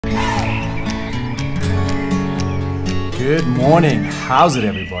Good morning. How's it,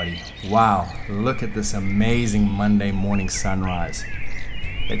 everybody? Wow, look at this amazing Monday morning sunrise.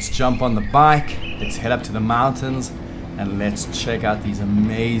 Let's jump on the bike, let's head up to the mountains, and let's check out these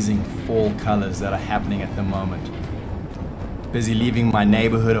amazing fall colors that are happening at the moment. Busy leaving my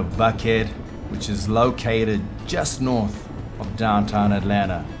neighborhood of Buckhead, which is located just north of downtown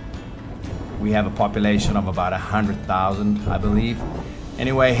Atlanta. We have a population of about 100,000, I believe.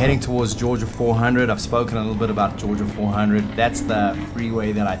 Anyway, heading towards Georgia 400. I've spoken a little bit about Georgia 400. That's the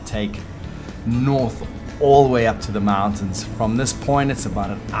freeway that I take north all the way up to the mountains. From this point, it's about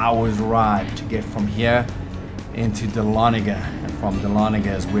an hour's ride to get from here into Dahlonega, and from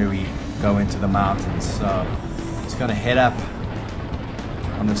Dahlonega is where we go into the mountains. So just gonna head up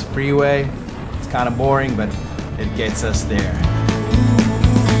on this freeway. It's kind of boring, but it gets us there.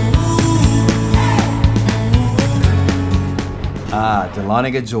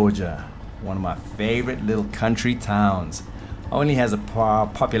 Dahlonega, Georgia, one of my favorite little country towns. Only has a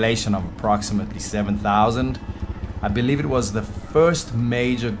population of approximately 7,000. I believe it was the first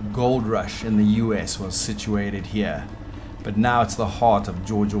major gold rush in the US was situated here, but now it's the heart of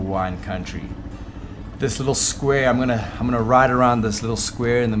Georgia wine country. This little square, I'm gonna ride around this little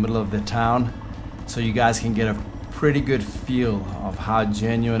square in the middle of the town so you guys can get a pretty good feel of how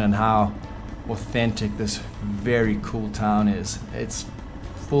genuine and how authentic this very cool town is. It's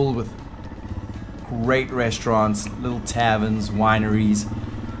full with great restaurants, little taverns, wineries.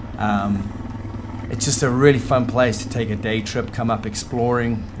 It's just a really fun place to take a day trip, come up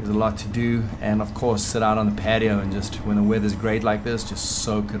exploring. There's a lot to do, and of course sit out on the patio and just, when the weather's great like this, just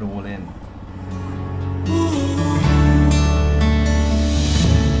soak it all in.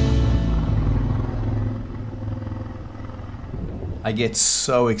 I get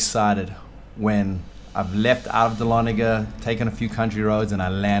so excited when I've left out of Dahlonega, taken a few country roads, and I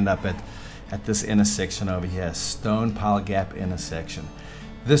land up at this intersection over here, Stone Pile Gap intersection.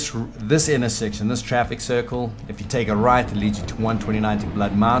 This intersection, this traffic circle, if you take a right, it leads you to 129 to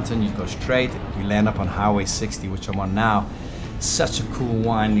Blood Mountain. You go straight, you land up on Highway 60, which I'm on now. Such a cool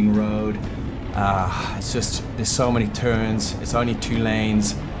winding road. It's just, there's so many turns. It's only 2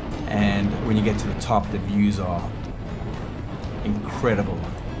 lanes, and when you get to the top, the views are incredible.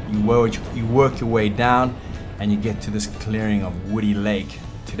 You work your way down and you get to this clearing of Woody Lake.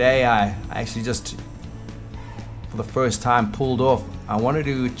 Today I actually just, for the first time, pulled off. I wanted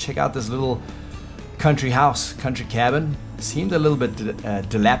to check out this little country house, country cabin. It seemed a little bit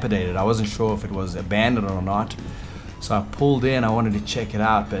dilapidated. I wasn't sure if it was abandoned or not. So I pulled in, I wanted to check it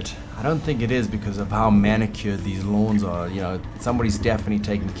out, but I don't think it is because of how manicured these lawns are. You know, somebody's definitely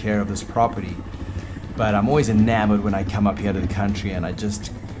taking care of this property. But I'm always enamored when I come up here to the country and I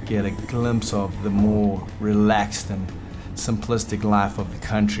just get a glimpse of the more relaxed and simplistic life of the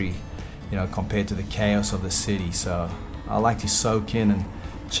country, you know, compared to the chaos of the city. So I like to soak in and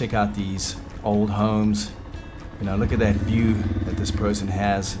check out these old homes. You know, look at that view that this person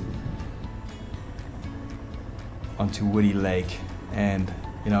has onto Woody Lake, and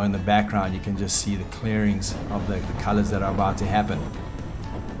you know, in the background you can just see the clearings of the colors that are about to happen.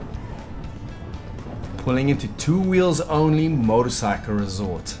 Pulling into Two Wheels Only Motorcycle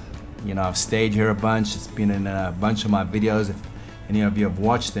Resort. You know, I've stayed here a bunch. It's been in a bunch of my videos if any of you have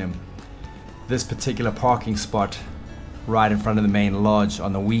watched them. This particular parking spot right in front of the main lodge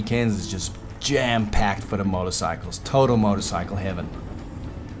on the weekends is just jam-packed for the motorcycles. Total motorcycle heaven.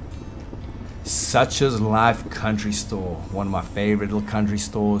 Such as Life Country Store, one of my favorite little country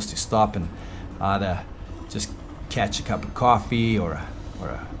stores to stop and either just catch a cup of coffee or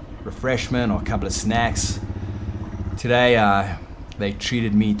a refreshment or a couple of snacks. Today they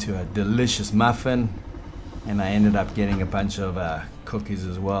treated me to a delicious muffin, and I ended up getting a bunch of cookies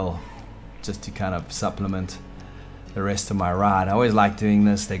as well, just to kind of supplement the rest of my ride. I always like doing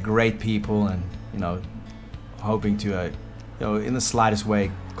this. They're great people, and you know, hoping to you know, in the slightest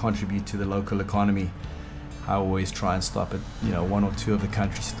way contribute to the local economy. I always try and stop at, you know, 1 or 2 of the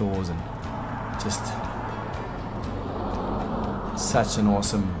country stores, and just such an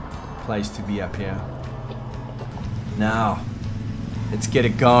awesome place to be up here. Now let's get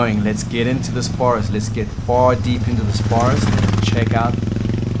it going. Let's get into this forest. Let's get far deep into this forest and check out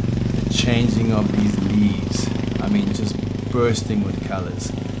the changing of these leaves. I mean, just bursting with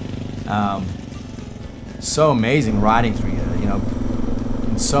colors. So amazing riding through here. You know,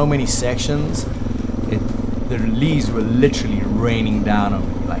 in so many sections the leaves were literally raining down on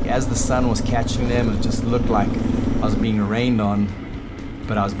me. Like, as the sun was catching them, it just looked like I was being rained on,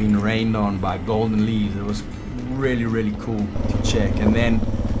 but I was being rained on by golden leaves. It was really, really cool to check. And then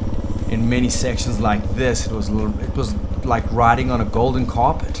in many sections like this, it was like riding on a golden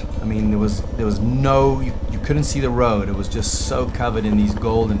carpet. I mean, there was no, you couldn't see the road. It was just so covered in these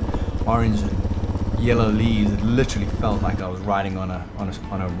golden, orange, and yellow leaves. It literally felt like I was riding on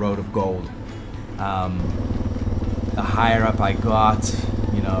a road of gold. The higher up I got,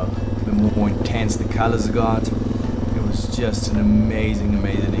 you know, the more intense the colors got. It was just an amazing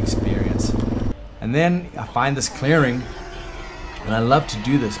experience. And then I find this clearing, and I love to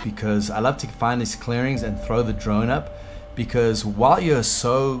do this because I love to find these clearings and throw the drone up, because while you're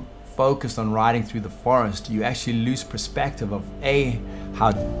so focused on riding through the forest, you actually lose perspective of A,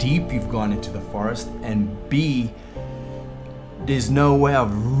 how deep you've gone into the forest, and B, there's no way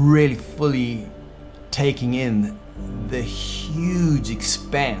of really fully taking in the huge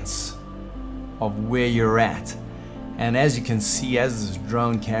expanse of where you're at. And as you can see, as this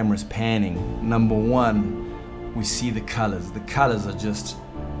drone camera is panning, number one, we see the colors. The colors are just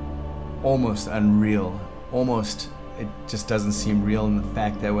almost unreal. Almost, it just doesn't seem real in the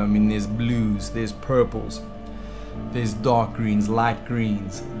fact that, I mean, there's blues, there's purples, there's dark greens, light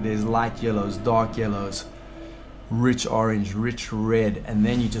greens, there's light yellows, dark yellows, rich orange, rich red, and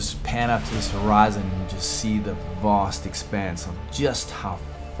then you just pan up to this horizon and you just see the vast expanse of just how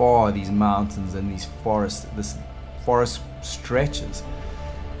far these mountains and these forests, this forest stretches.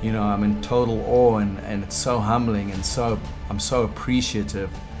 You know, I'm in total awe, and it's so humbling, and I'm so appreciative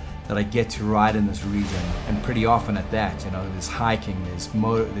that I get to ride in this region, and pretty often at that. You know, there's hiking, there's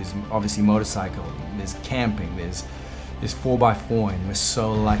obviously motorcycle, there's camping, there's 4x4, and we're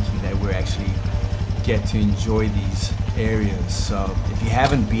so lucky that we're actually get to enjoy these areas. So if you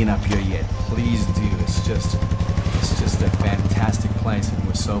haven't been up here yet, please do. It's just a fantastic place, and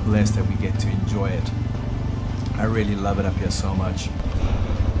we're so blessed that we get to enjoy it. I really love it up here so much.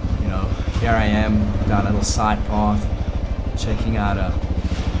 You know, here I am down a little side path, checking out a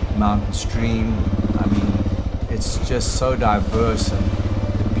mountain stream. I mean, it's just so diverse, and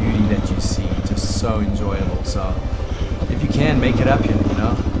the beauty that you see, just so enjoyable. So if you can, make it up here, you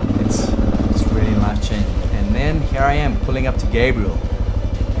know, it's really life-changing. And then here I am pulling up to Gabriel.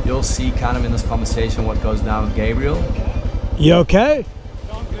 You'll see kind of in this conversation what goes down with Gabriel. You okay?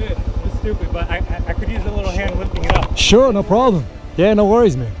 No, I'm good. It's stupid, but I could use a little hand lifting it up. Sure, no problem. Yeah, no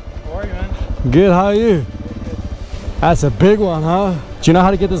worries, man. How are you, man? Good, how are you? That's a big one, huh? Do you know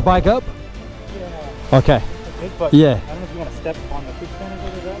how to get this bike up? Yeah. Okay. It's big, but Yeah. I don't know if you want to step on the kickstand or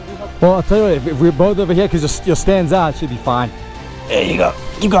whatever. Well, I'll tell you what, if we're both over here, because your stands out, it should be fine. There you go.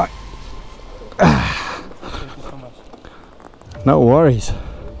 You got it. Thank you so much. No worries.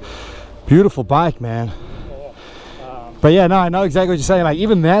 Beautiful bike, man. But yeah, no, I know exactly what you're saying. Like,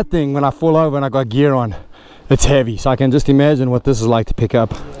 even that thing, when I fall over and I got gear on, it's heavy. So I can just imagine what this is like to pick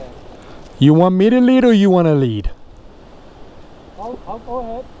up. Yeah. You want me to lead or you want to lead? I'll go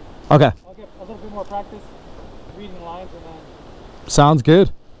ahead. Okay. I'll get a little bit more practice reading the lines, and then... Sounds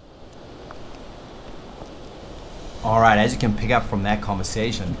good. Alright, as you can pick up from that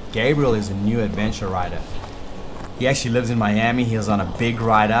conversation, Gabriel is a new adventure rider. He actually lives in Miami. He was on a big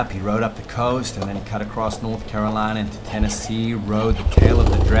ride up. He rode up the coast, and then he cut across North Carolina into Tennessee, rode the tail of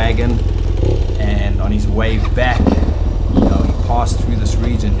the dragon, and on his way back, you know, he passed through this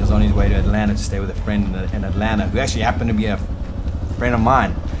region. He was on his way to Atlanta to stay with a friend in Atlanta, who actually happened to be a friend of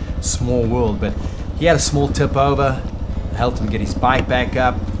mine. Small world, but he had a small tip over, helped him get his bike back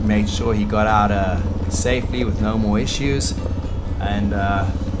up, made sure he got out safely with no more issues, and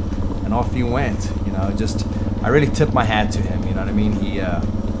off he went. You know, just I really tip my hat to him. You know what I mean? He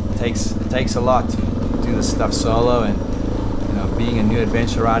it takes a lot to do this stuff solo, and you know, being a new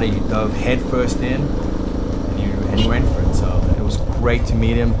adventure rider, he dove head first in, and he went for it. So it was great to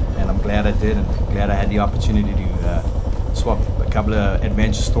meet him, and I'm glad I did, and glad I had the opportunity to swap a couple of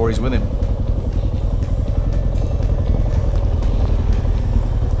adventure stories with him.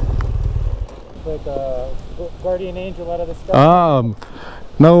 Like guardian angel out of the sky.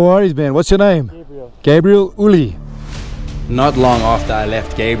 No worries, man. What's your name? Gabriel. Gabriel Uli. Not long after I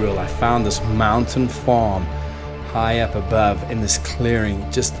left Gabriel, I found this mountain farm high up above in this clearing,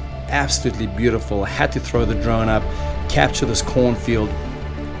 just absolutely beautiful. I had to throw the drone up, capture this cornfield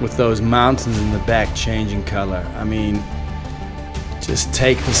with those mountains in the back changing color. I mean, just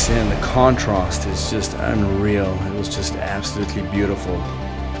take this in. The contrast is just unreal. It was just absolutely beautiful.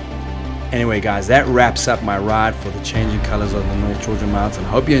 Anyway, guys, that wraps up my ride for the changing colors of the North Georgia Mountain.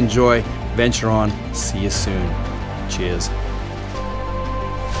 Hope you enjoy. Venture on. See you soon. Cheers.